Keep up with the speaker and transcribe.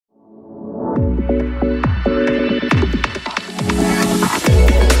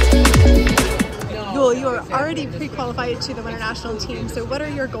already pre-qualified to the winter national team, so what are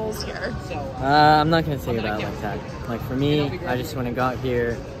your goals here? I'm not going to think about it like that. Like for me, I just want to go out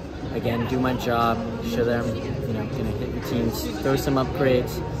here, again, do my job, show them, you know, going to hit routines, throw some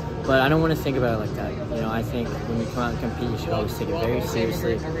upgrades, but I don't want to think about it like that. You know, I think when you come out and compete, you should always take it very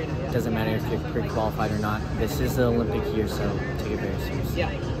seriously. It doesn't matter if you're pre-qualified or not. This is the Olympic year, so take it very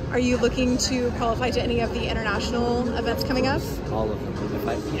seriously. Are you looking to qualify to any of the international events coming up? All of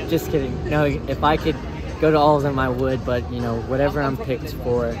them. Just kidding. No, if I could go to all of them, I would, but you know, whatever I'm picked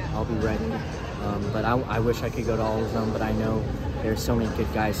for, I'll be ready. But I wish I could go to all of them, but I know there's so many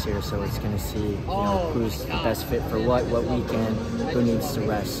good guys here, so it's going to see, you know, who's the best fit for what weekend, who needs to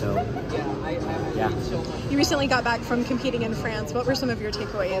rest, so yeah. You recently got back from competing in France. What were some of your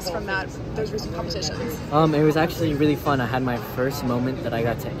takeaways from those recent competitions? It was actually really fun. I had my first moment that I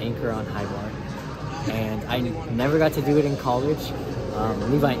got to anchor on high bar, and I never got to do it in college.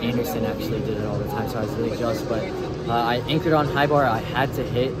 Levi Anderson actually did it all the time, so I was really jealous, but I anchored on high bar. I had to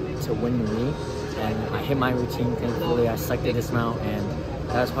hit to win the meet, and I hit my routine, thankfully. I stuck to dismount, and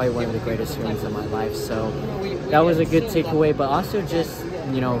that was probably one of the greatest feelings of my life. So that was a good takeaway, but also just,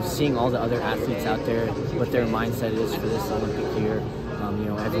 you know, seeing all the other athletes out there, what their mindset is for this Olympic year. You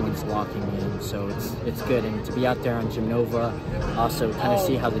know, everyone's locking in, so it's good. And to be out there on Gymnova, also kind of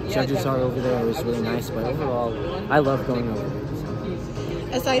see how the judges are over there, it was really nice. But overall, I love going over there.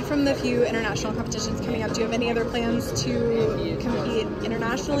 Aside from the few international competitions coming up, do you have any other plans to compete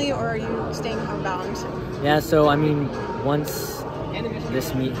internationally, or are you staying homebound? Yeah, so I mean, once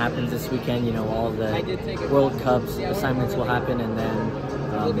this meet happens this weekend, you know, all the World Cups assignments will happen, and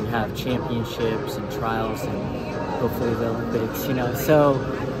then we have championships and trials and hopefully the Olympics, you know. So,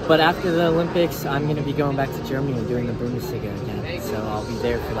 but after the Olympics, I'm going to be going back to Germany and doing the Brunnersteg again. So I'll be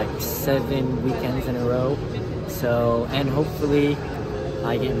there for like 7 weekends in a row. So, and hopefully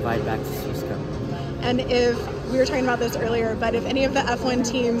I get invited back to Swiss Cup. And if, we were talking about this earlier, but if any of the F1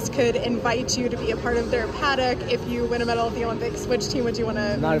 teams could invite you to be a part of their paddock if you win a medal at the Olympics, which team would you want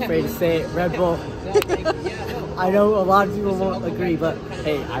to? I'm not afraid to say it, Red Bull. I know a lot of people won't agree, but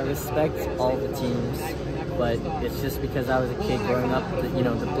hey, I respect all the teams, but it's just because I was a kid growing up, you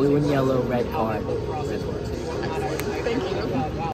know, the blue and yellow, red card, Red Bull.